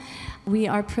We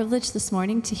are privileged this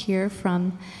morning to hear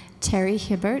from Terry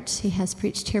Hibbert. He has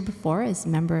preached here before as a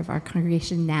member of our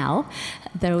congregation now,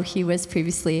 though he was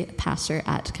previously a pastor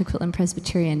at Coquitlam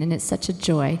Presbyterian, and it's such a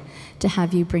joy to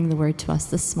have you bring the word to us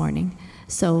this morning.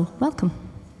 So, welcome.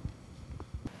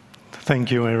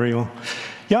 Thank you, Ariel.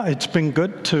 Yeah, it's been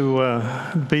good to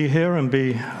be here and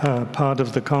be part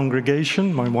of the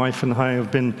congregation. My wife and I have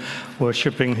been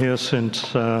worshiping here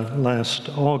since last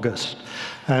August.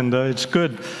 And it's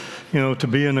good, to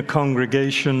be in a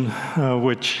congregation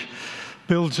which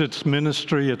builds its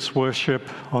ministry, its worship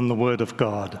on the Word of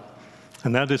God.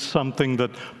 And that is something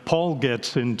that Paul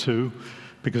gets into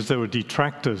because there were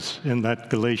detractors in that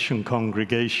Galatian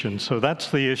congregation. So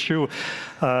that's the issue.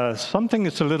 Something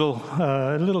that's a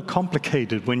little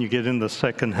complicated when you get in the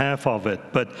second half of it.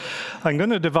 But I'm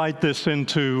going to divide this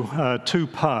into two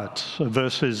parts,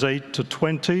 verses 8 to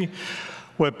 20,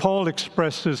 where Paul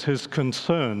expresses his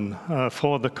concern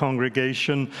for the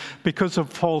congregation because of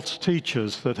false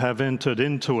teachers that have entered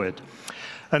into it.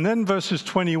 And then verses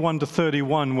 21 to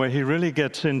 31, where he really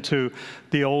gets into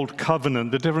the old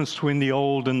covenant, the difference between the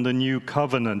old and the new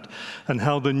covenant, and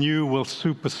how the new will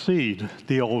supersede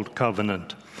the old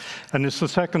covenant. And it's the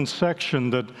second section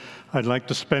that I'd like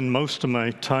to spend most of my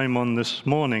time on this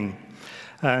morning.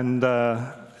 And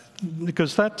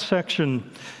because that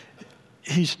section,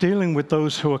 he's dealing with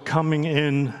those who are coming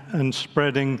in and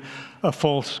spreading a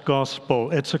false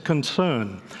gospel. It's a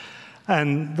concern.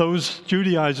 And those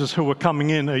Judaizers who are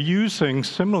coming in are using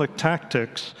similar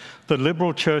tactics that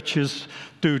liberal churches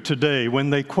do today when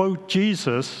they quote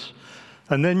Jesus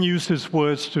and then use his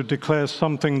words to declare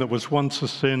something that was once a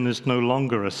sin is no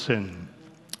longer a sin.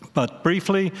 But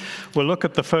briefly, we'll look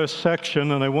at the first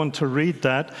section, and I want to read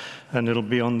that, and it'll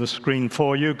be on the screen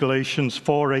for you, Galatians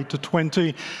 4, 8 to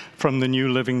 20, from the New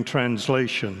Living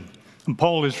Translation. And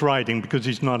Paul is writing because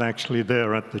he's not actually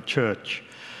there at the church.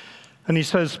 And he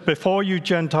says, "Before you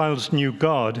Gentiles knew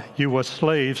God, you were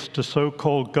slaves to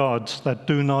so-called gods that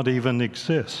do not even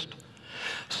exist.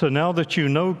 So now that you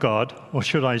know God, or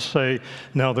should I say,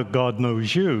 now that God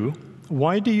knows you,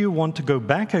 why do you want to go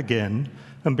back again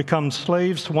and become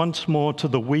slaves once more to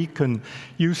the weak and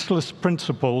useless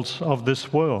principles of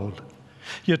this world?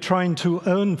 You're trying to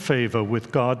earn favor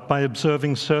with God by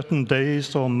observing certain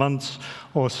days or months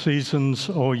or seasons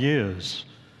or years.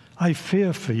 I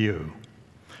fear for you.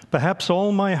 Perhaps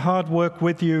all my hard work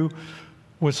with you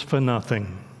was for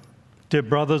nothing. Dear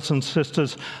brothers and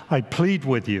sisters, I plead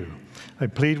with you. I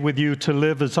plead with you to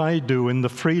live as I do in the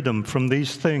freedom from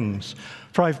these things,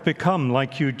 for I've become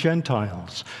like you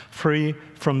Gentiles, free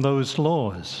from those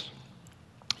laws.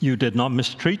 You did not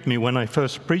mistreat me when I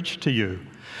first preached to you.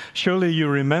 Surely you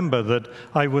remember that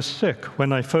I was sick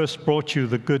when I first brought you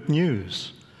the good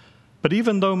news. But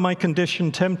even though my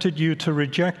condition tempted you to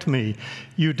reject me,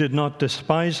 you did not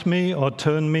despise me or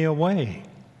turn me away.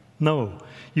 No,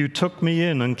 you took me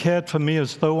in and cared for me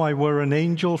as though I were an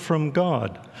angel from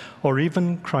God, or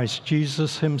even Christ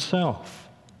Jesus himself.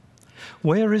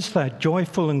 Where is that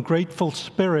joyful and grateful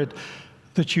spirit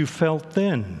that you felt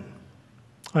then?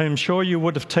 I am sure you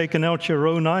would have taken out your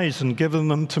own eyes and given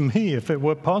them to me if it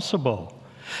were possible.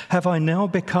 Have I now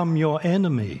become your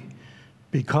enemy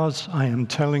because I am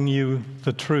telling you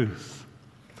the truth?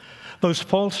 Those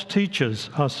false teachers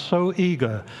are so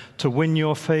eager to win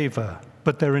your favor,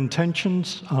 but their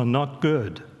intentions are not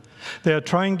good. They are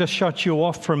trying to shut you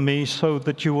off from me so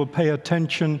that you will pay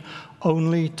attention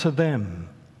only to them.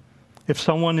 If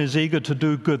someone is eager to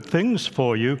do good things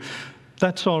for you,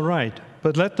 that's all right,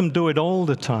 but let them do it all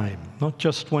the time, not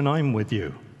just when I'm with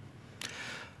you.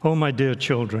 Oh, my dear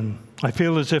children, I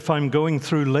feel as if I'm going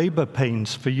through labor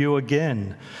pains for you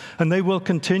again, and they will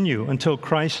continue until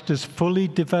Christ is fully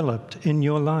developed in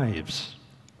your lives.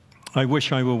 I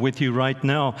wish I were with you right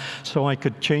now so I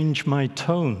could change my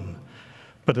tone,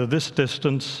 but at this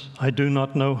distance, I do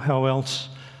not know how else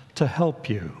to help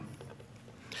you."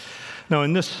 Now,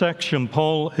 in this section,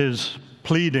 Paul is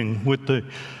pleading with the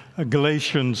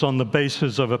Galatians on the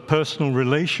basis of a personal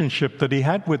relationship that he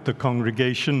had with the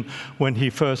congregation when he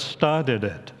first started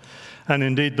it. And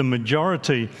indeed, the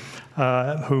majority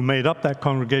who made up that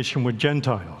congregation were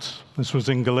Gentiles. This was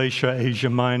in Galatia, Asia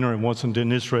Minor. It wasn't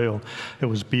in Israel. It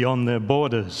was beyond their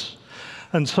borders.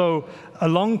 And so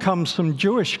along come some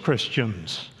Jewish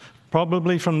Christians,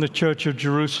 probably from the Church of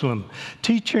Jerusalem,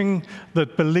 teaching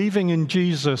that believing in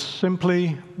Jesus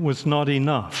simply was not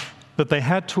enough, that they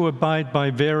had to abide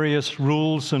by various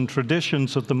rules and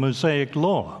traditions of the Mosaic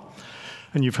law.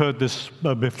 And you've heard this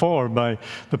before by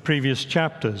the previous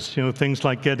chapters, things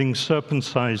like getting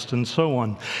circumcised and so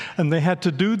on. And they had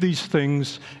to do these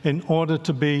things in order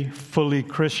to be fully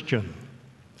Christian.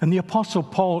 And the Apostle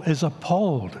Paul is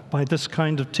appalled by this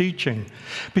kind of teaching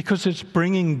because it's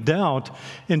bringing doubt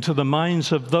into the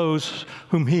minds of those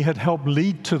whom he had helped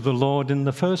lead to the Lord in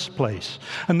the first place.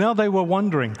 And now they were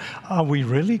wondering, are we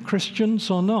really Christians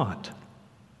or not?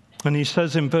 And he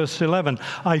says in verse 11,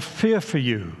 I fear for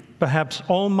you. Perhaps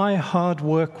all my hard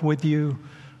work with you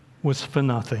was for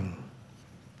nothing.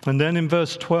 And then in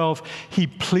verse 12, he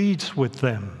pleads with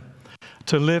them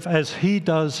to live as he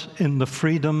does in the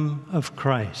freedom of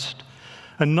Christ,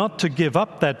 and not to give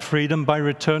up that freedom by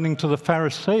returning to the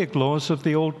Pharisaic laws of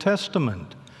the Old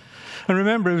Testament. And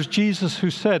remember, it was Jesus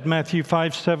who said, Matthew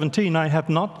 5:17, I have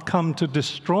not come to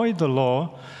destroy the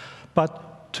law,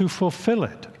 but to fulfill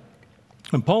it.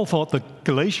 And Paul thought the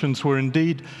Galatians were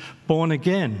indeed born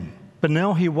again, but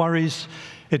now he worries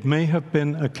it may have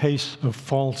been a case of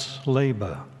false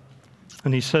labor.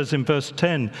 And he says in verse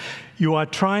 10, you are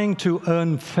trying to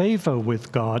earn favor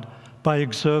with God by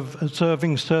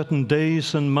observing certain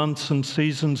days and months and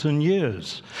seasons and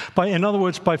years. In other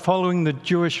words, by following the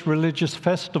Jewish religious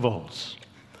festivals.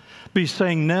 But he's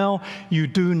saying now you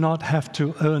do not have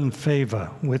to earn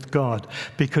favor with God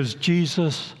because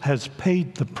Jesus has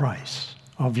paid the price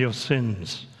of your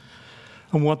sins.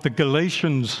 And what the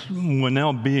Galatians were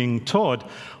now being taught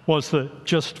was that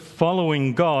just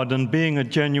following God and being a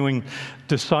genuine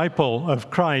disciple of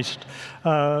Christ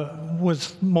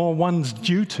was more one's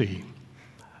duty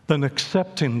than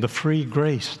accepting the free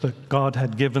grace that God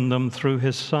had given them through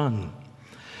his Son.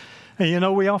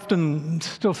 And we often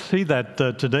still see that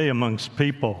today amongst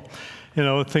people.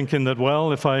 Thinking that,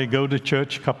 well, if I go to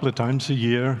church a couple of times a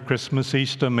year, Christmas,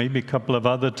 Easter, maybe a couple of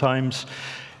other times,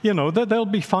 that they'll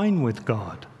be fine with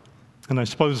God. And I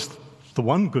suppose the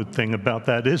one good thing about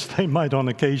that is they might on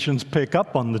occasions pick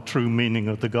up on the true meaning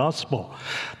of the gospel.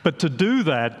 But to do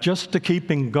that, just to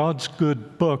keep in God's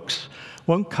good books,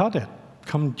 won't cut it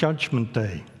come Judgment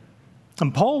Day.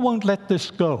 And Paul won't let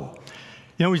this go.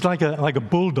 He's like a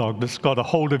bulldog that's got a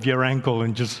hold of your ankle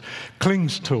and just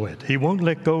clings to it. He won't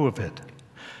let go of it.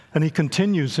 And he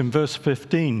continues in verse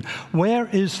 15, where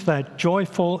is that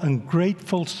joyful and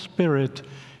grateful spirit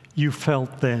you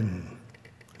felt then?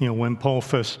 When Paul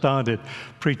first started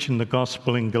preaching the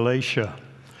gospel in Galatia.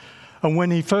 And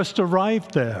when he first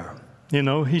arrived there,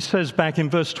 he says back in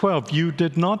verse 12, you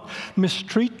did not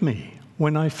mistreat me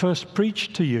when I first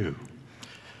preached to you.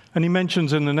 And he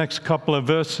mentions in the next couple of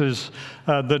verses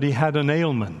that he had an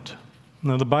ailment.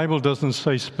 Now, the Bible doesn't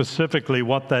say specifically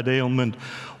what that ailment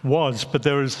was, but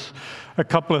there is a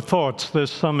couple of thoughts.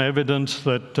 There's some evidence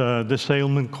that this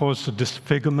ailment caused a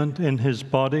disfigurement in his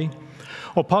body.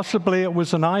 Or possibly it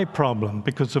was an eye problem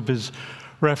because of his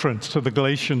reference to the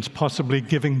Galatians possibly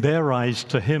giving their eyes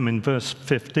to him in verse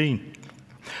 15.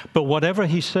 But whatever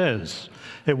he says,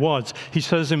 he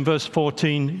says in verse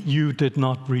 14, you did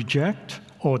not reject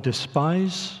or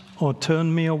despise or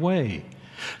turn me away.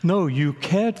 No, you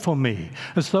cared for me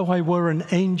as though I were an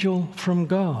angel from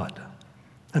God.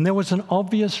 And there was an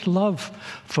obvious love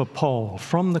for Paul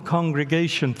from the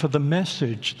congregation for the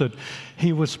message that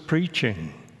he was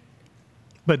preaching.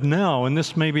 But now, and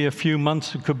this may be a few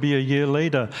months, it could be a year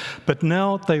later, but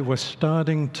now they were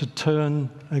starting to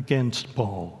turn against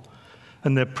Paul.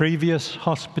 And their previous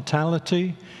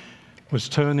hospitality was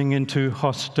turning into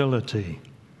hostility.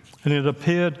 And it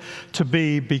appeared to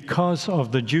be because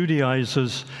of the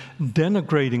Judaizers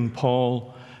denigrating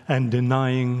Paul and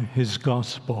denying his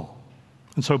gospel.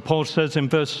 And so Paul says in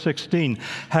verse 16,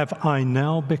 have I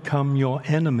now become your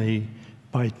enemy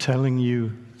by telling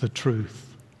you the truth?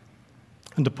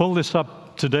 And to pull this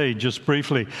up today, just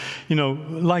briefly,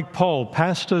 like Paul,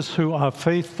 pastors who are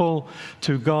faithful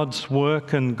to God's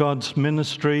work and God's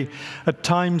ministry at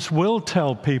times will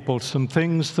tell people some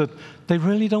things that they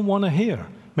really don't want to hear.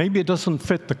 Maybe it doesn't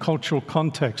fit the cultural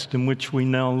context in which we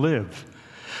now live.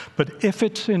 But if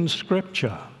it's in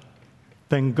Scripture,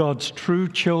 then God's true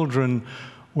children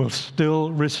will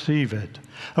still receive it.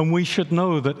 And we should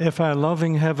know that if our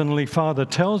loving Heavenly Father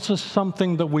tells us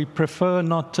something that we prefer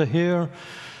not to hear,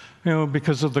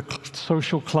 because of the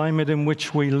social climate in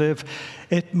which we live,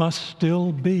 it must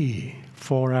still be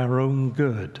for our own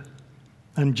good.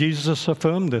 And Jesus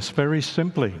affirmed this very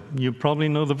simply. You probably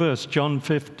know the verse, John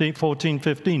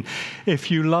 14:15.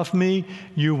 If you love me,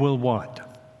 you will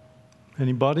what?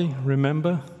 Anybody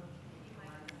remember?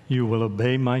 You will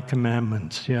obey my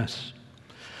commandments, yes.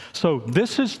 So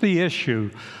this is the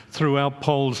issue throughout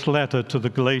Paul's letter to the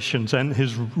Galatians and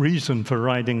his reason for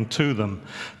writing to them,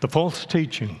 the false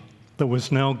teaching that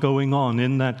was now going on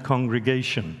in that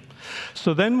congregation.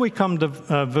 So then we come to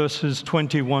verses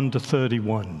 21 to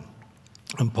 31.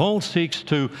 And Paul seeks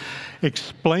to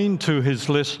explain to his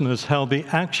listeners how the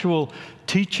actual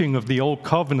teaching of the Old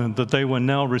Covenant that they were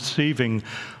now receiving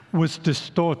was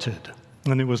distorted,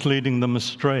 and it was leading them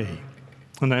astray.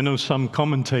 And I know some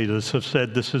commentators have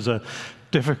said this is a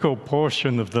difficult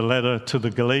portion of the letter to the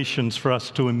Galatians for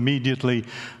us to immediately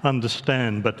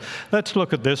understand. But let's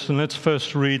look at this, and let's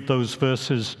first read those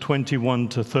verses 21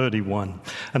 to 31.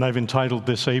 And I've entitled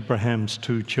this Abraham's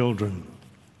Two Children.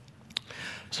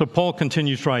 So Paul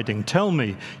continues writing, "Tell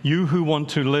me, you who want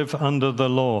to live under the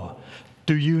law,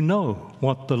 do you know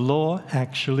what the law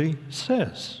actually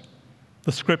says?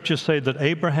 The scriptures say that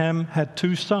Abraham had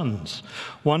two sons,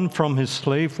 one from his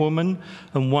slave woman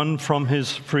and one from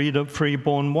his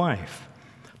freeborn wife.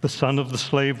 The son of the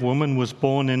slave woman was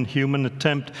born in human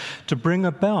attempt to bring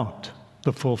about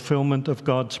the fulfillment of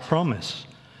God's promise.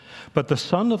 But the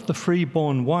son of the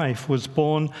freeborn wife was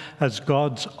born as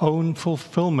God's own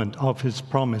fulfillment of his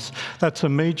promise." That's a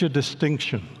major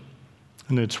distinction,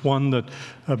 and it's one that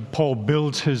Paul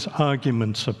builds his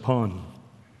arguments upon.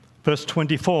 Verse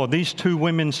 24, "These two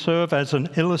women serve as an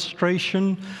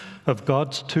illustration of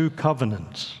God's two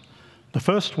covenants. The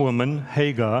first woman,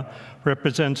 Hagar,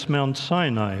 represents Mount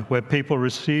Sinai, where people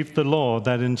received the law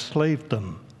that enslaved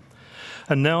them.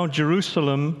 And now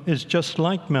Jerusalem is just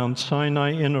like Mount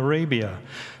Sinai in Arabia,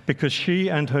 because she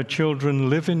and her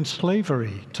children live in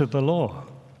slavery to the law.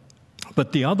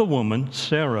 But the other woman,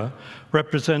 Sarah,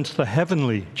 represents the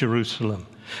heavenly Jerusalem.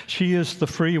 She is the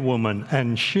free woman,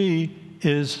 and she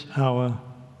is our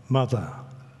mother."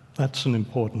 That's an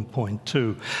important point,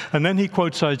 too. And then he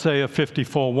quotes Isaiah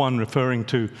 54:1, referring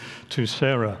to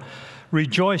Sarah.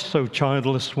 "Rejoice, O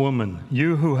childless woman,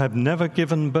 you who have never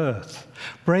given birth.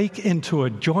 Break into a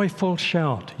joyful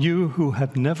shout, you who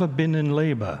have never been in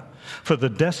labor. For the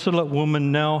desolate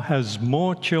woman now has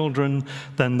more children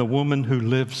than the woman who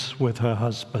lives with her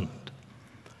husband."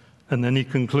 And then he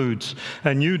concludes,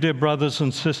 "And you, dear brothers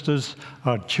and sisters,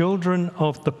 are children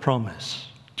of the promise,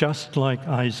 just like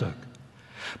Isaac.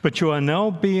 But you are now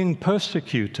being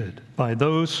persecuted by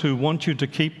those who want you to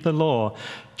keep the law,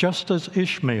 just as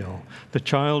Ishmael, the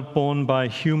child born by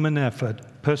human effort,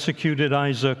 persecuted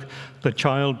Isaac, the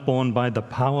child born by the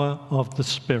power of the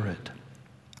Spirit."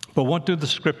 But what do the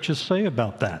scriptures say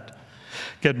about that?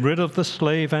 "Get rid of the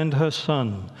slave and her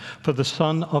son, for the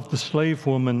son of the slave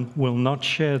woman will not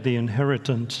share the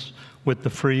inheritance with the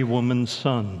free woman's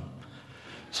son.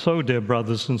 So, dear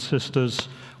brothers and sisters,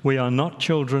 we are not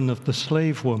children of the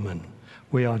slave woman,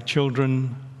 we are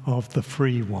children of the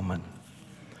free woman."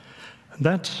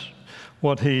 That's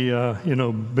what he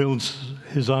builds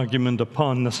his argument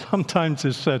upon. Now, sometimes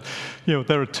it's said,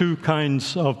 there are two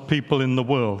kinds of people in the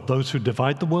world, those who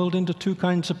divide the world into two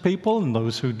kinds of people and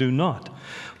those who do not.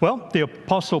 Well, the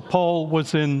Apostle Paul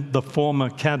was in the former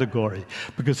category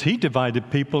because he divided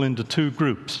people into two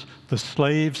groups, the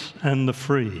slaves and the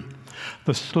free.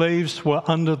 The slaves were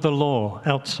under the law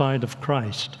outside of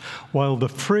Christ, while the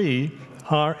free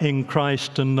are in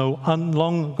Christ and no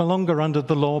longer under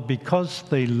the law because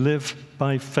they live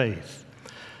by faith.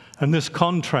 And this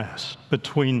contrast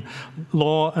between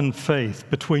law and faith,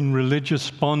 between religious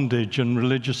bondage and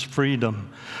religious freedom,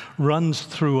 runs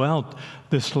throughout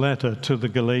this letter to the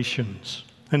Galatians.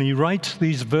 And he writes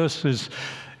these verses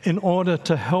in order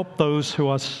to help those who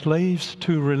are slaves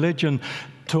to religion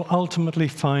to ultimately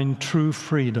find true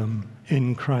freedom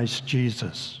in Christ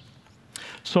Jesus.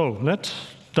 So let's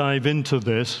dive into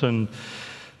this, and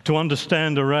to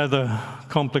understand a rather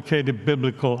complicated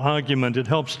biblical argument, it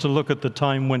helps to look at the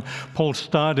time when Paul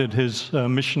started his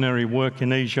missionary work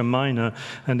in Asia Minor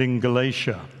and in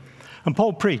Galatia. And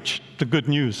Paul preached the good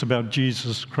news about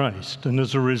Jesus Christ, and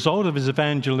as a result of his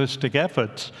evangelistic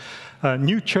efforts,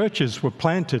 new churches were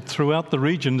planted throughout the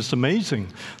region. It's amazing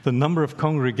the number of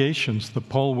congregations that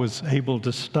Paul was able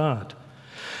to start.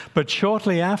 But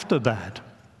shortly after that,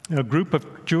 a group of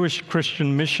Jewish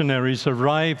Christian missionaries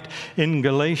arrived in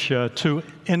Galatia to,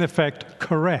 in effect,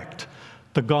 correct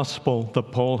the gospel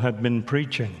that Paul had been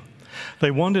preaching.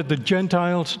 They wanted the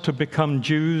Gentiles to become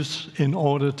Jews in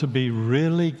order to be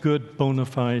really good, bona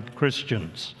fide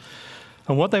Christians.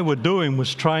 And what they were doing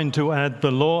was trying to add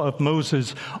the law of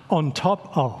Moses on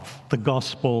top of the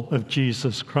gospel of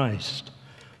Jesus Christ.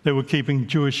 They were keeping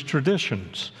Jewish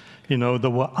traditions, that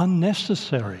were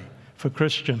unnecessary for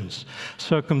Christians,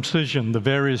 circumcision, the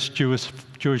various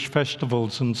Jewish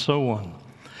festivals, and so on,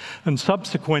 and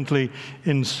subsequently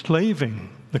enslaving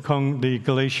the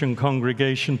Galatian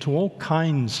congregation to all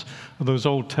kinds of those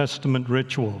Old Testament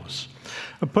rituals.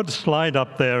 I put a slide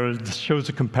up there that shows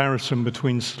a comparison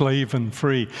between slave and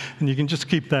free, and you can just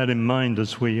keep that in mind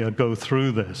as we go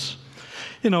through this.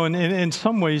 And in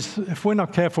some ways, if we're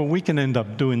not careful, we can end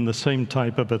up doing the same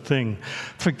type of a thing,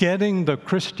 forgetting that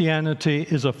Christianity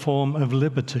is a form of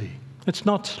liberty. It's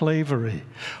not slavery.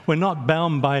 We're not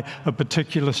bound by a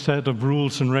particular set of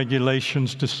rules and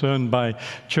regulations discerned by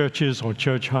churches or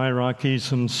church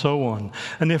hierarchies and so on.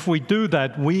 And if we do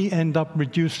that, we end up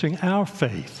reducing our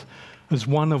faith as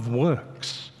one of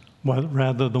works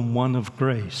rather than one of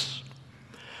grace.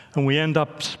 And we end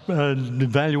up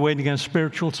evaluating our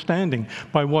spiritual standing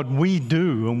by what we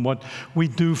do and what we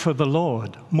do for the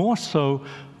Lord, more so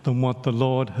than what the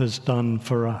Lord has done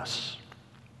for us.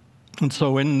 And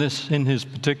so in his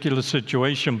particular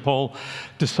situation, Paul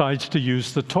decides to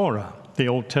use the Torah, the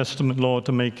Old Testament law,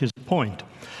 to make his point.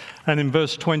 And in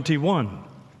verse 21,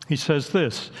 he says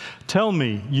this, "Tell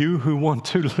me, you who want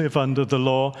to live under the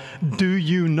law, do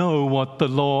you know what the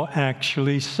law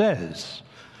actually says?"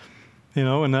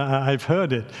 And I've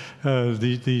heard it,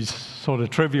 these sort of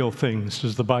trivial things.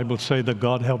 Does the Bible say that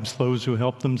God helps those who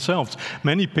help themselves?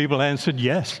 Many people answered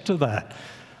yes to that.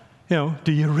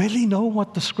 Do you really know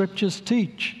what the Scriptures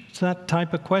teach? It's that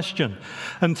type of question.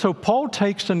 And so Paul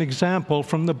takes an example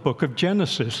from the book of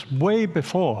Genesis, way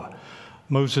before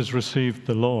Moses received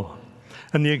the law,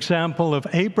 and the example of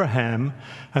Abraham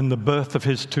and the birth of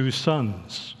his 2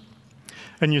 sons.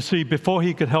 And you see, before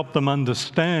he could help them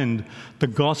understand the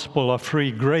gospel of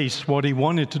free grace, what he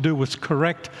wanted to do was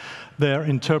correct their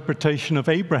interpretation of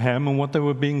Abraham and what they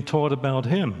were being taught about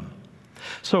him.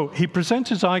 So he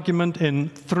presents his argument in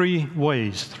 3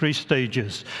 ways, 3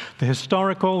 stages: the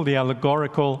historical, the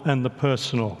allegorical, and the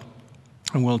personal.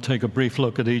 And we'll take a brief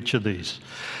look at each of these.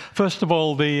 First of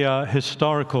all, the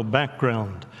historical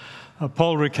background.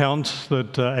 Paul recounts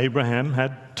that Abraham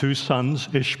had 2 sons,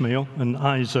 Ishmael and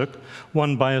Isaac,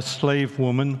 one by a slave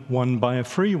woman, one by a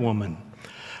free woman,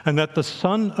 and that the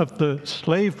son of the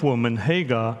slave woman,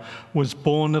 Hagar, was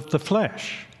born of the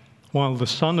flesh, while the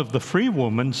son of the free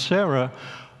woman, Sarah,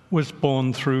 was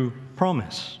born through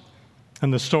promise.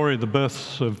 And the story of the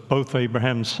births of both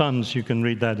Abraham's sons, you can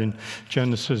read that in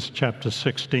Genesis chapter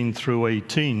 16 through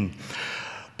 18.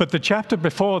 But the chapter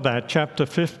before that, chapter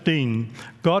 15,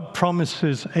 God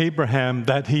promises Abraham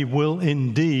that he will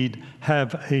indeed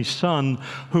have a son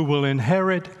who will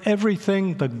inherit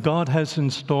everything that God has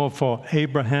in store for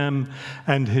Abraham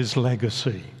and his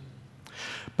legacy.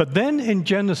 But then in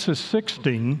Genesis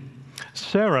 16,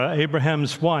 Sarah,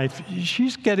 Abraham's wife,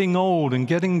 she's getting old and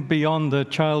getting beyond the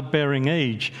childbearing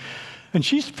age, and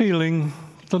she's feeling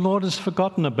the Lord has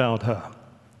forgotten about her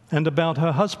and about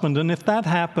her husband. And if that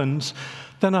happens,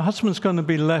 then her husband's going to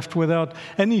be left without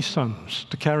any sons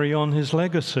to carry on his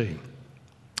legacy.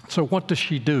 So what does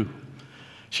she do?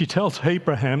 She tells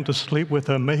Abraham to sleep with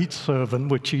her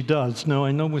maidservant, which he does. Now,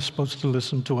 I know we're supposed to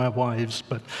listen to our wives,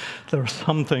 but there are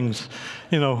some things,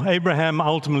 Abraham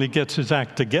ultimately gets his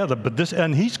act together,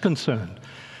 and he's concerned.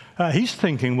 He's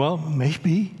thinking, well,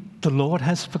 maybe the Lord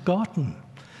has forgotten.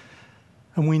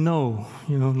 And we know,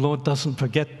 Lord doesn't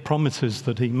forget promises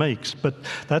that he makes, but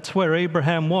that's where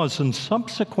Abraham was. And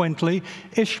subsequently,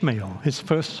 Ishmael, his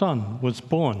first son, was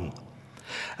born.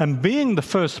 And being the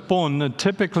firstborn,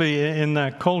 typically in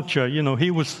that culture,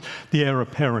 he was the heir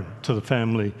apparent to the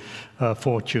family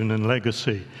fortune and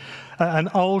legacy. And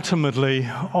ultimately,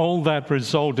 all that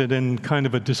resulted in kind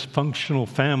of a dysfunctional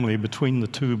family between the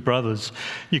 2 brothers.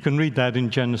 You can read that in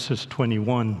Genesis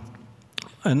 21.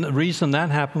 And the reason that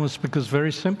happened was because,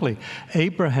 very simply,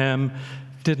 Abraham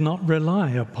did not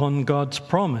rely upon God's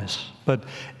promise, but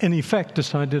in effect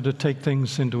decided to take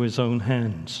things into his own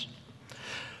hands.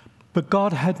 But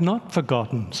God had not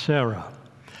forgotten Sarah,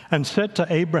 and said to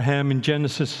Abraham in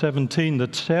Genesis 17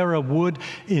 that Sarah would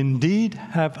indeed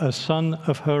have a son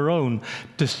of her own,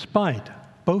 despite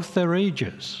both their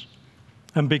ages,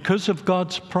 and because of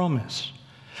God's promise.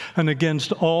 And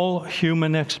against all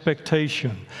human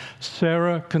expectation,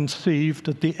 Sarah conceived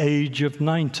at the age of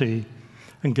 90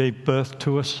 and gave birth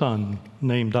to a son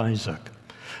named Isaac.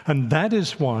 And that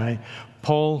is why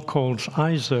Paul calls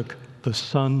Isaac the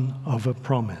son of a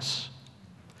promise.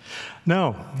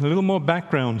 Now, a little more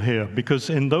background here,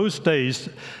 because in those days,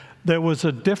 there was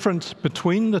a difference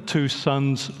between the 2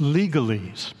 sons,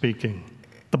 legally speaking.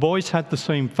 The boys had the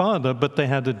same father, but they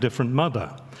had a different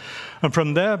mother. And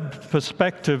from their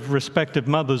perspective, respective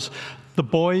mothers, the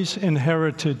boys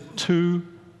inherited 2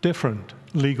 different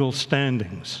legal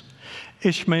standings.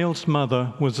 Ishmael's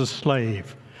mother was a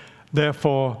slave.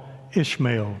 Therefore,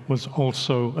 Ishmael was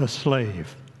also a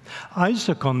slave.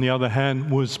 Isaac, on the other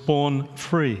hand, was born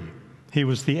free. He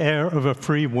was the heir of a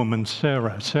free woman,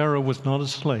 Sarah. Sarah was not a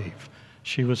slave.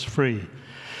 She was free.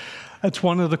 It's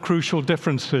one of the crucial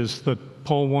differences that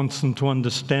Paul wants them to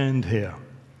understand here.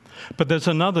 But there's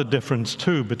another difference,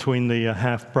 too, between the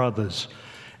half-brothers.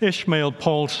 Ishmael,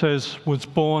 Paul says, was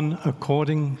born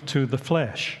according to the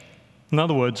flesh. In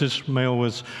other words, Ishmael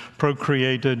was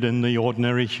procreated in the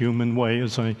ordinary human way,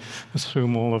 as I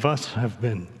assume all of us have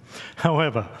been.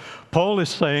 However, Paul is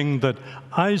saying that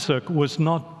Isaac was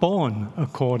not born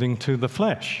according to the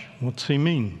flesh. What's he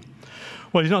mean?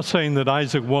 Well, he's not saying that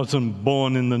Isaac wasn't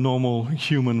born in the normal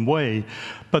human way,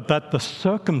 but that the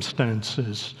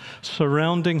circumstances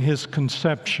surrounding his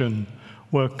conception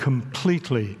were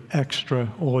completely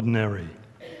extraordinary.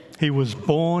 He was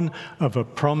born of a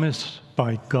promise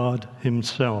by God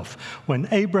himself when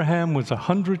Abraham was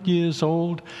 100 years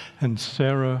old and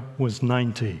Sarah was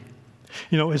 90.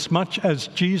 You know, as much as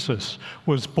Jesus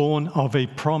was born of a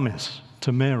promise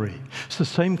to Mary, it's the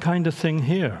same kind of thing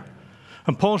here.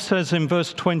 And Paul says in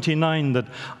verse 29 that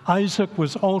Isaac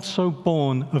was also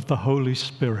born of the Holy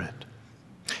Spirit.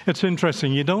 It's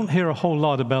interesting, you don't hear a whole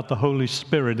lot about the Holy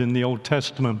Spirit in the Old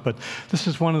Testament, but this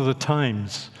is one of the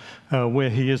times where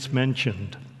he is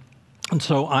mentioned. And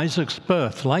so Isaac's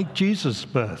birth, like Jesus'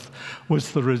 birth,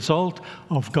 was the result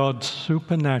of God's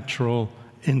supernatural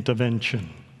intervention.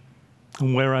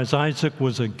 And whereas Isaac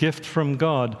was a gift from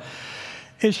God,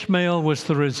 Ishmael was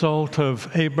the result of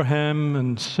Abraham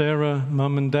and Sarah,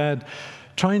 mom and dad,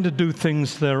 trying to do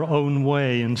things their own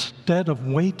way instead of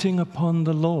waiting upon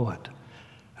the Lord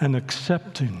and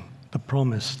accepting the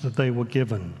promise that they were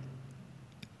given.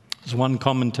 As one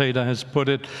commentator has put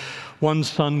it, one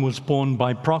son was born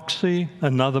by proxy,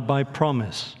 another by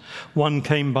promise. One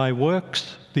came by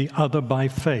works, the other by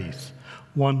faith.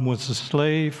 One was a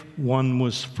slave, one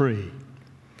was free.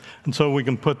 And so we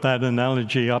can put that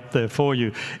analogy up there for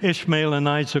you. Ishmael and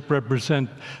Isaac represent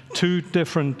two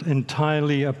different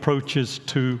entirely approaches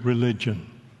to religion.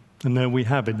 And there we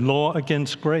have it, law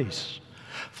against grace,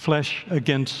 flesh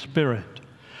against spirit,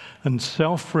 and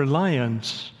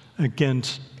self-reliance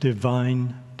against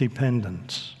divine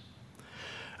dependence.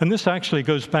 And this actually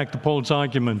goes back to Paul's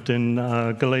argument in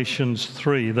Galatians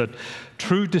 3, that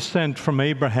true descent from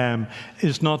Abraham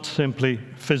is not simply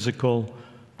physical,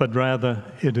 but rather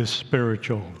it is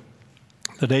spiritual.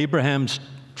 That Abraham's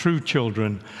true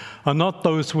children are not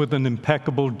those with an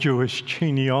impeccable Jewish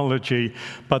genealogy,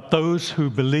 but those who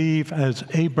believe as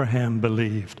Abraham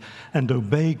believed and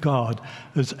obey God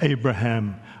as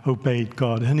Abraham obeyed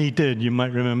God. And he did. You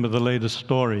might remember the latest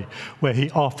story where he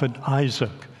offered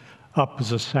Isaac up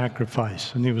as a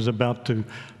sacrifice, and he was about to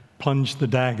plunge the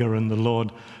dagger, and the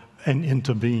Lord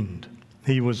intervened.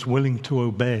 He was willing to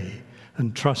obey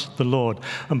and trust the Lord.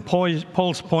 And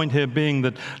Paul's point here being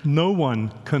that no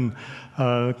one can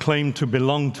claim to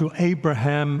belong to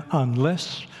Abraham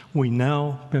unless we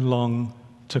now belong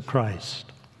to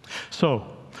Christ. So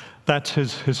that's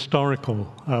his historical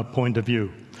point of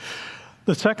view.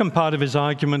 The second part of his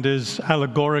argument is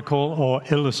allegorical or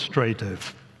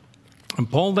illustrative. And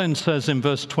Paul then says in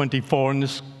verse 24, and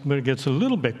this is where it gets a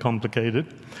little bit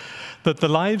complicated, that the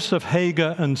lives of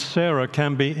Hagar and Sarah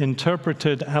can be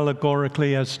interpreted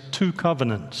allegorically as two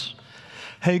covenants.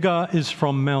 Hagar is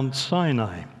from Mount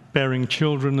Sinai, bearing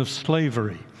children of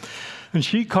slavery, and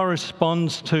she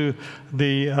corresponds to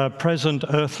the present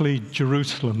earthly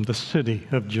Jerusalem, the city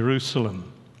of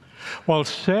Jerusalem, while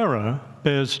Sarah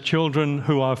bears children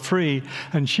who are free,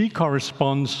 and she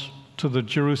corresponds to the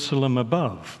Jerusalem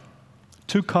above.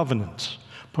 Two covenants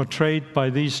portrayed by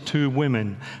these two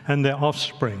women and their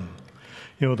offspring.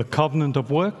 You know, the covenant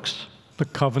of works, the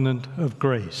covenant of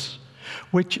grace,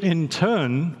 which in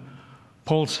turn,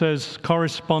 Paul says,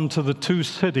 correspond to the two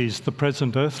cities, the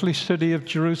present earthly city of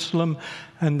Jerusalem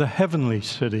and the heavenly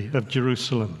city of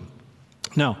Jerusalem.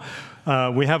 Now,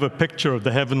 we have a picture of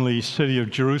the heavenly city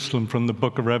of Jerusalem from the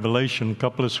book of Revelation, a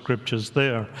couple of scriptures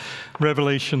there.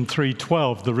 Revelation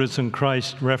 3:12, the risen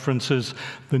Christ references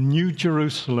the new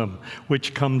Jerusalem,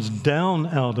 which comes down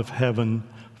out of heaven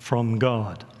from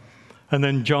God. And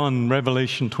then John,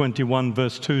 Revelation 21,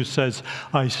 verse 2 says,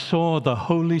 I saw the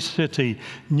holy city,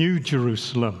 New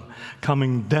Jerusalem,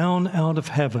 coming down out of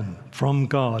heaven from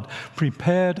God,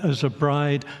 prepared as a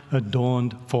bride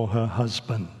adorned for her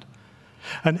husband.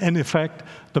 And in effect,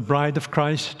 the bride of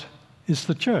Christ is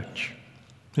the church.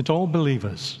 It's all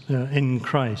believers in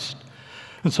Christ.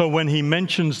 And so when he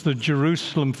mentions the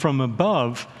Jerusalem from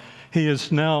above, he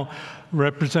is now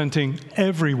representing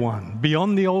everyone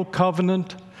beyond the old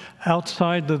covenant,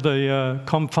 outside of the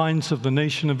confines of the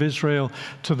nation of Israel,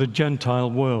 to the Gentile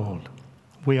world.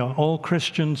 We are all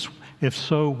Christians. If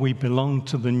so, we belong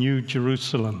to the New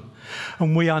Jerusalem.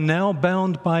 And we are now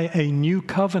bound by a new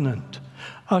covenant,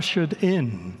 ushered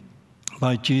in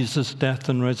by Jesus' death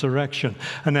and resurrection.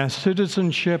 And our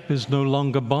citizenship is no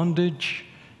longer bondage,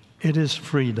 It is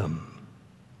freedom.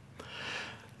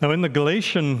 Now, in the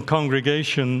Galatian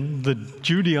congregation, the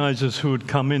Judaizers who had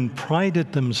come in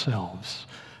prided themselves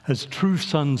as true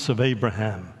sons of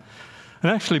Abraham.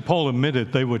 And actually, Paul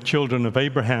admitted they were children of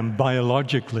Abraham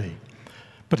biologically,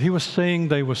 but he was saying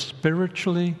they were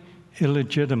spiritually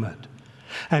illegitimate.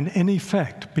 And in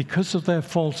effect, because of their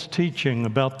false teaching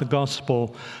about the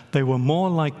gospel, they were more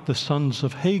like the sons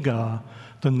of Hagar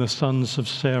than the sons of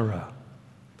Sarah.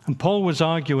 And Paul was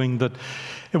arguing that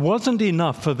it wasn't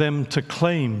enough for them to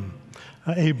claim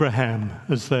Abraham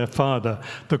as their father.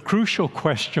 The crucial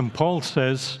question, Paul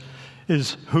says,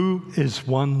 is who is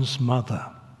one's mother?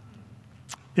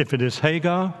 If it is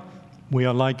Hagar, we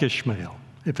are like Ishmael.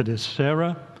 If it is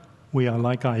Sarah, we are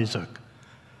like Isaac.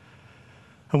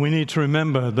 And we need to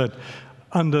remember that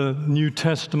under New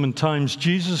Testament times,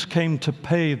 Jesus came to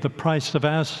pay the price of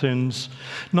our sins,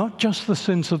 not just the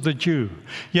sins of the Jew.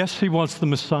 Yes, he was the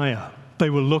Messiah. They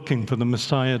were looking for the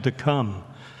Messiah to come.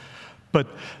 But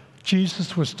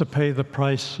Jesus was to pay the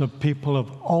price of people of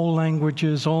all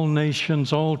languages, all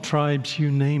nations, all tribes,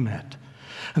 you name it.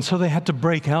 And so they had to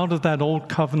break out of that old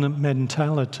covenant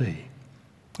mentality.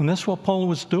 And that's what Paul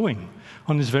was doing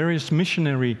on his various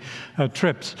missionary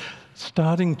trips,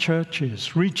 starting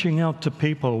churches, reaching out to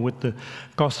people with the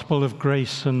gospel of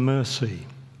grace and mercy.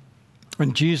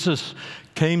 And Jesus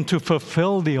came to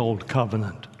fulfill the old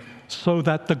covenant so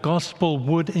that the gospel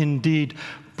would indeed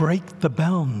break the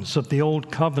bounds of the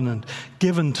old covenant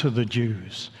given to the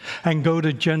Jews and go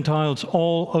to Gentiles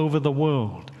all over the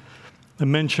world. I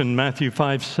mentioned Matthew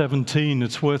 5:17.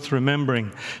 It's worth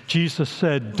remembering. Jesus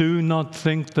said, "Do not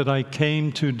think that I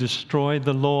came to destroy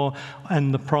the law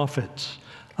and the prophets.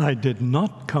 I did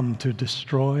not come to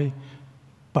destroy,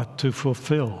 but to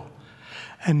fulfill."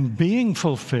 And being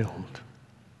fulfilled,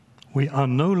 we are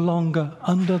no longer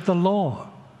under the law,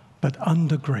 but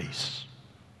under grace.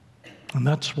 And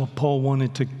that's what Paul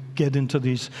wanted to get into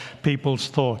these people's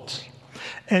thoughts.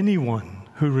 Anyone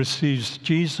who receives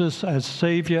Jesus as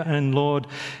Savior and Lord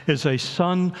is a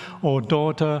son or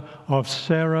daughter of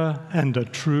Sarah and a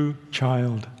true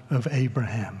child of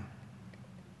Abraham.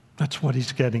 That's what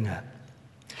he's getting at.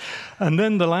 And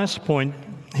then the last point,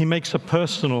 he makes a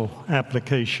personal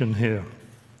application here.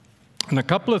 And a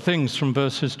couple of things from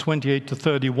verses 28 to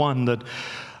 31 that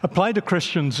apply to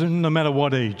Christians no matter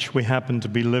what age we happen to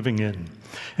be living in.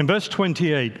 In verse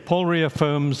 28, Paul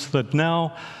reaffirms that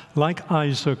now, like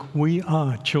Isaac, we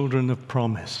are children of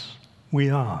promise. We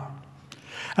are.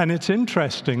 And it's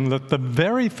interesting that the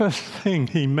very first thing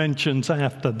he mentions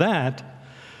after that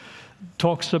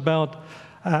talks about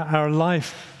our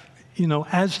life,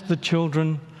 as the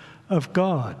children of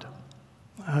God.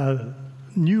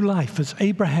 New life as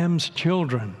Abraham's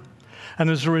children. And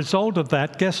as a result of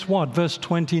that, guess what? Verse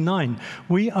 29,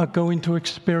 we are going to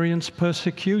experience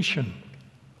persecution.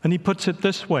 And he puts it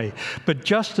this way, but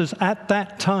just as at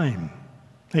that time,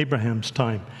 Abraham's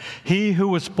time, he who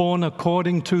was born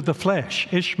according to the flesh,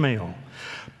 Ishmael,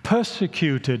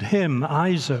 persecuted him,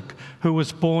 Isaac, who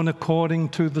was born according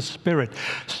to the Spirit,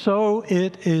 so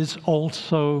it is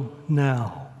also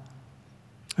now.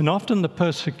 And often the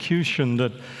persecution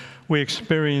that we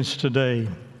experience today,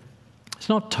 it's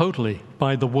not totally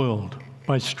by the world,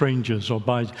 by strangers, or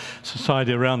by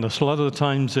society around us. A lot of the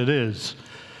times it is.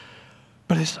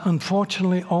 But it's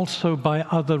unfortunately also by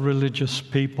other religious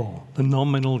people, the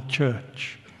nominal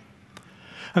church.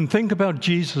 And think about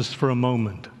Jesus for a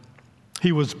moment.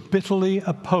 He was bitterly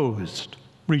opposed,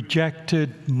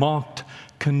 rejected, mocked,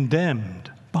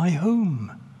 condemned. By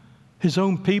whom? His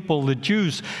own people, the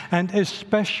Jews, and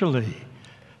especially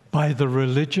by the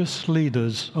religious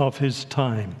leaders of his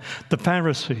time, the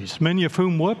Pharisees, many of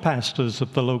whom were pastors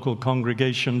of the local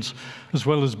congregations, as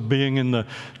well as being in the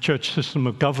church system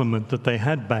of government that they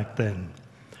had back then.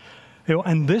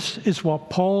 And this is what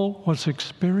Paul was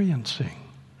experiencing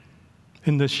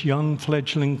in this young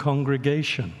fledgling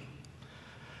congregation.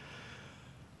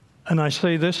 And I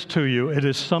say this to you, it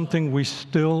is something we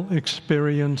still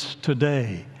experience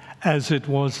today. As it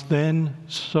was then,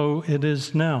 so it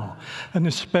is now. And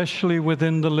especially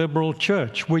within the liberal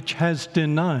church, which has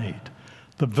denied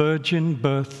the virgin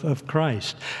birth of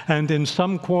Christ, and in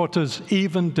some quarters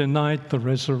even denied the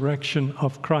resurrection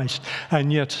of Christ,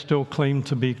 and yet still claim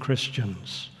to be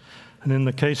Christians. And in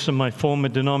the case of my former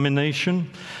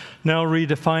denomination, now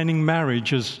redefining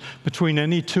marriage as between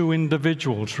any two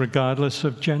individuals, regardless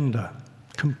of gender,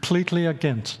 completely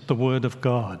against the Word of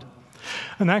God.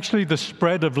 And actually the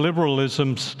spread of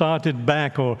liberalism started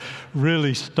back, or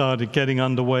really started getting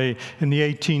underway in the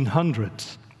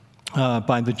 1800s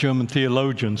by the German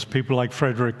theologians, people like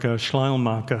Friedrich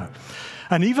Schleiermacher.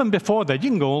 And even before that, you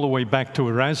can go all the way back to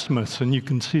Erasmus, and you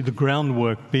can see the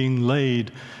groundwork being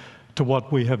laid to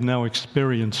what we have now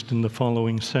experienced in the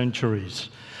following centuries.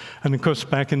 And of course,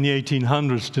 back in the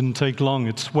 1800s, it didn't take long.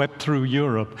 It swept through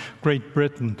Europe, Great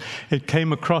Britain. It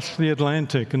came across the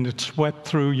Atlantic, and it swept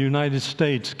through United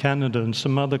States, Canada, and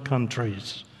some other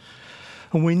countries.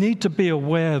 And we need to be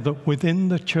aware that within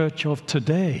the church of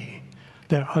today,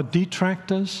 there are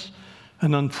detractors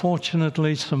and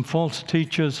unfortunately some false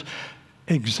teachers,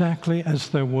 exactly as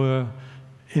there were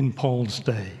in Paul's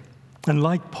day. And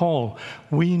like Paul,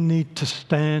 we need to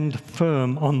stand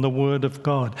firm on the Word of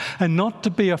God and not to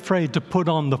be afraid to put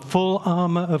on the full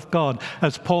armor of God,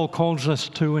 as Paul calls us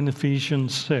to in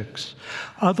Ephesians 6.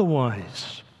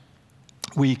 Otherwise,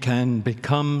 we can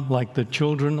become like the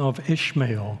children of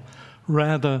Ishmael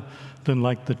rather than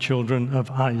like the children of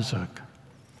Isaac.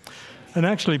 And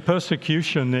actually,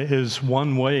 persecution is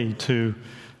one way to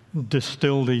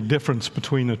distill the difference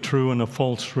between a true and a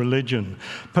false religion.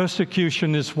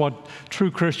 Persecution is what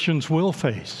true Christians will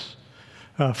face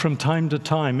from time to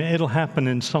time. It'll happen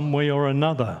in some way or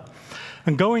another.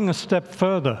 And going a step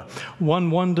further,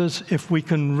 one wonders if we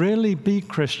can really be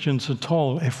Christians at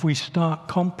all if we start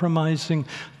compromising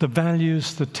the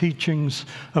values, the teachings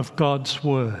of God's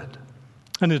Word.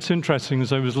 And it's interesting,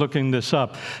 as I was looking this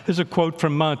up, here's a quote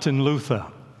from Martin Luther.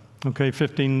 Okay,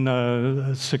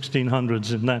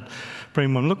 1600s in that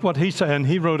frame. Look what he said, and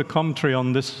he wrote a commentary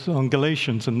on this, on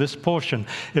Galatians, in this portion.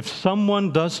 If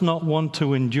someone does not want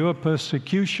to endure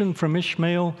persecution from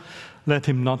Ishmael, let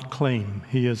him not claim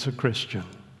he is a Christian.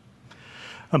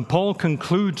 And Paul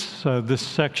concludes this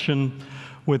section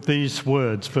with these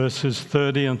words, verses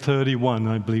 30 and 31.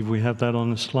 I believe we have that on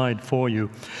the slide for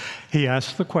you. He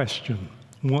asks the question,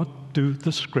 what do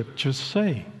the Scriptures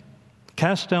say?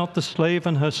 Cast out the slave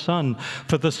and her son,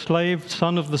 for the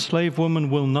son of the slave woman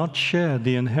will not share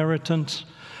the inheritance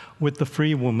with the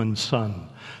free woman's son.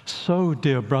 So,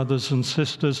 dear brothers and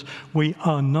sisters, we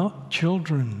are not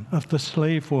children of the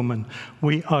slave woman.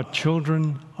 We are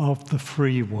children of the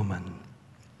free woman.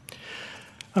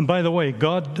 And by the way,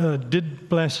 God did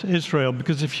bless Israel,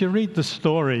 because if you read the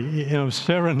story,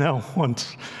 Sarah now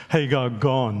wants Hagar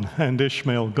gone and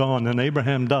Ishmael gone, and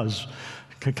Abraham does.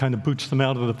 Kind of boots them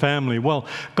out of the family. Well,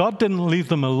 God didn't leave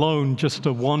them alone just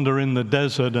to wander in the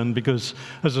desert, and because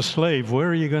as a slave, where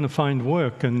are you going to find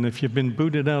work? And if you've been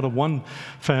booted out of one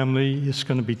family, it's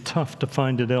going to be tough to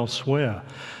find it elsewhere.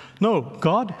 No,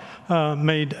 God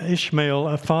made Ishmael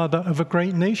a father of a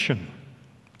great nation.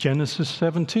 Genesis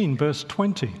 17, verse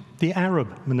 20, the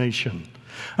Arab nation.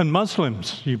 And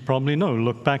Muslims, you probably know,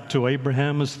 look back to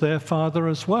Abraham as their father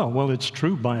as well. Well, it's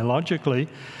true biologically,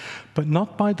 but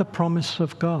not by the promise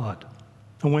of God.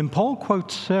 And when Paul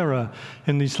quotes Sarah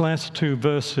in these last two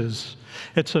verses,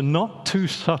 it's a not too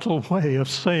subtle way of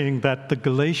saying that the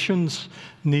Galatians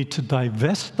need to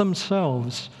divest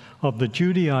themselves of the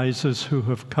Judaizers who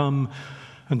have come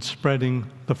and spreading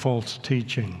the false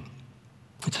teaching.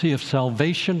 See, if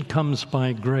salvation comes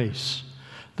by grace,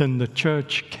 then the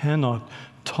church cannot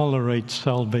tolerate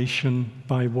salvation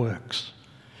by works.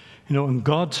 And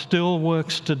God still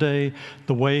works today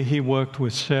the way he worked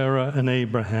with Sarah and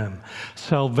Abraham.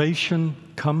 Salvation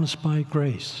comes by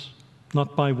grace,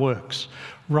 not by works.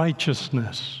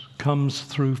 Righteousness comes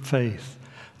through faith,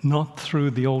 not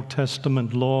through the Old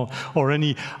Testament law or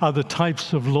any other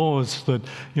types of laws that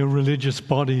religious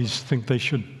bodies think they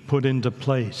should put into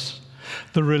place.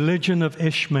 The religion of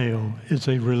Ishmael is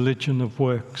a religion of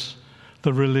works.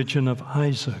 The religion of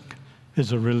Isaac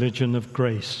is a religion of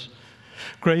grace.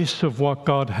 Grace of what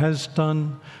God has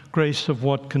done, grace of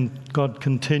what God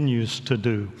continues to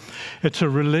do. It's a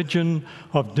religion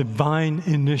of divine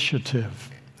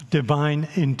initiative, divine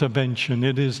intervention.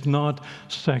 It is not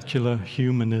secular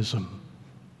humanism.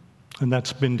 And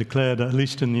that's been declared, at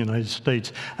least in the United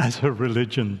States, as a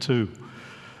religion too.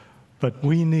 But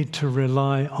we need to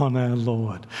rely on our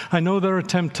Lord. I know there are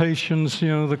temptations,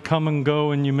 that come and go,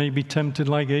 and you may be tempted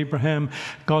like Abraham.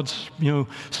 God's,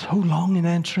 so long in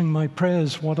answering my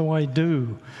prayers, what do I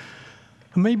do?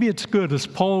 And maybe it's good, as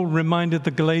Paul reminded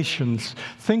the Galatians,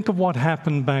 think of what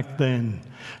happened back then.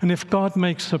 And if God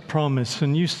makes a promise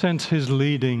and you sense his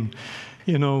leading,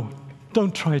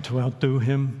 don't try to outdo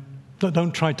him.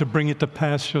 Don't try to bring it to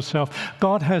pass yourself.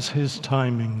 God has his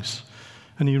timings.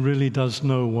 And he really does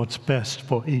know what's best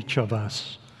for each of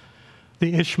us.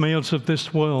 The Ishmaels of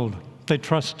this world, they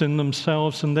trust in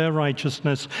themselves and their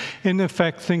righteousness, in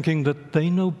effect thinking that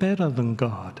they know better than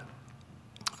God.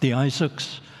 The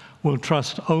Isaacs will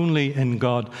trust only in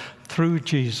God through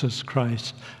Jesus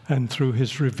Christ and through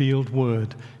his revealed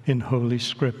word in Holy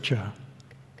Scripture.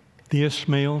 The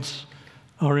Ishmaels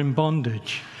are in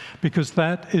bondage, because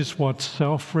that is what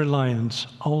self-reliance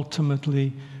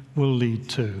ultimately will lead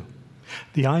to.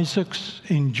 The Isaacs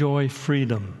enjoy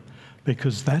freedom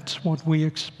because that's what we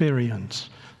experience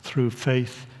through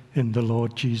faith in the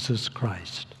Lord Jesus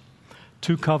Christ.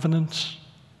 2 covenants,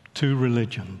 2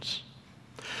 religions.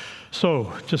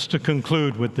 So, just to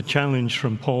conclude with the challenge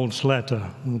from Paul's letter,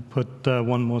 we'll put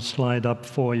one more slide up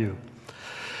for you.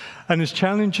 And his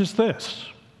challenge is this.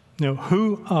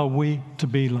 Who are we to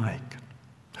be like?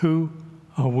 Who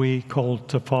are we called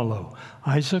to follow?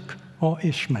 Isaac or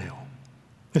Ishmael?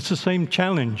 It's the same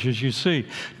challenge, as you see.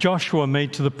 Joshua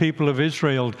made to the people of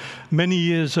Israel many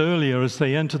years earlier as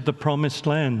they entered the promised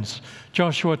lands.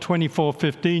 Joshua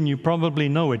 24:15, you probably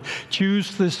know it.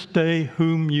 Choose this day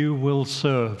whom you will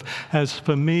serve. As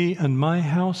for me and my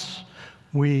house,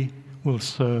 we will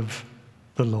serve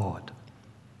the Lord.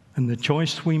 And the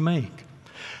choice we make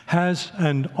has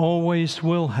and always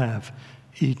will have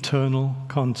eternal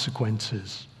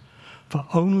consequences. For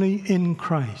only in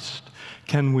Christ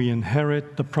can we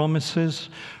inherit the promises,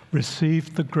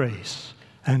 receive the grace,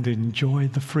 and enjoy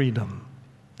the freedom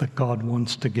that God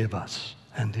wants to give us,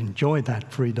 and enjoy that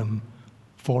freedom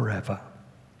forever.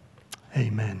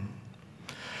 Amen.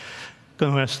 I'm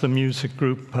going to ask the music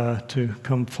group to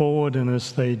come forward, and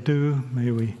as they do,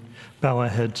 may we bow our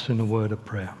heads in a word of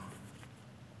prayer.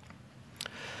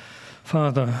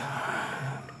 Father,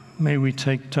 may we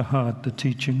take to heart the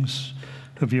teachings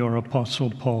of your Apostle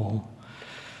Paul.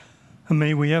 And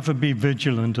may we ever be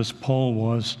vigilant, as Paul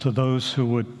was, to those who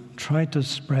would try to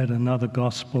spread another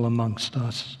gospel amongst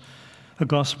us, a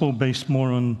gospel based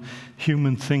more on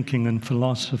human thinking and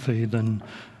philosophy than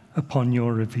upon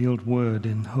your revealed word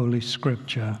in Holy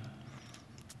Scripture.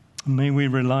 May we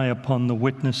rely upon the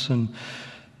witness and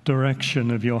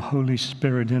direction of your Holy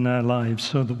Spirit in our lives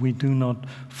so that we do not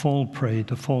fall prey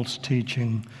to false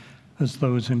teaching as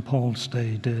those in Paul's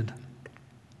day did.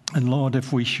 And Lord,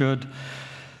 if we should,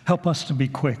 help us to be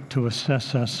quick to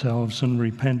assess ourselves and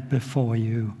repent before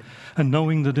you, and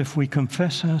knowing that if we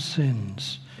confess our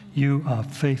sins, you are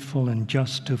faithful and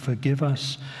just to forgive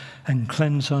us and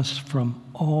cleanse us from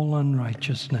all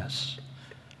unrighteousness.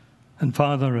 And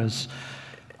Father, as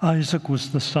Isaac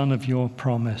was the son of your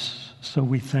promise, so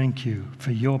we thank you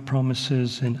for your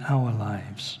promises in our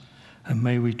lives, and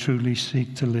may we truly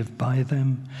seek to live by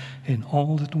them in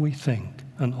all that we think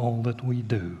and all that we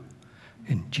do.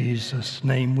 In Jesus'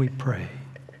 name we pray.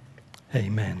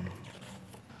 Amen.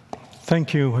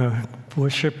 Thank you,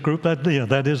 worship group.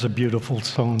 That is a beautiful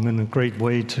song and a great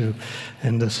way to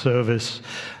end the service.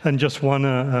 And just one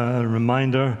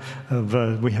reminder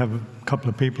of we have a couple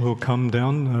of people who come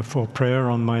down for prayer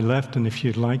on my left, and if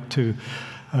you'd like to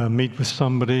meet with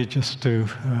somebody just to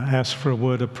ask for a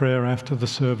word of prayer after the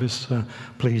service,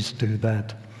 please do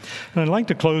that. And I'd like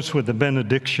to close with the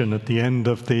benediction at the end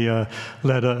of the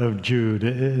letter of Jude.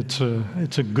 It's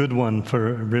a good one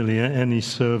for really any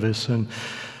service, and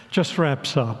just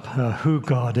wraps up who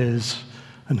God is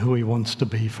and who he wants to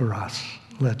be for us.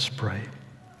 Let's pray.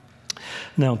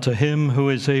 Now to him who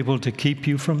is able to keep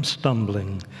you from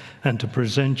stumbling and to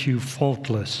present you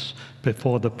faultless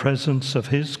before the presence of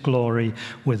his glory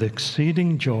with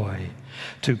exceeding joy,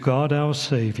 to God our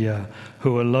Savior,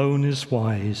 who alone is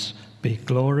wise, be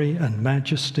glory and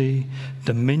majesty,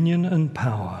 dominion and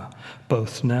power,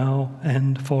 both now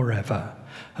and forever.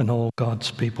 And all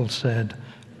God's people said,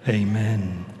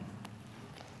 Amen.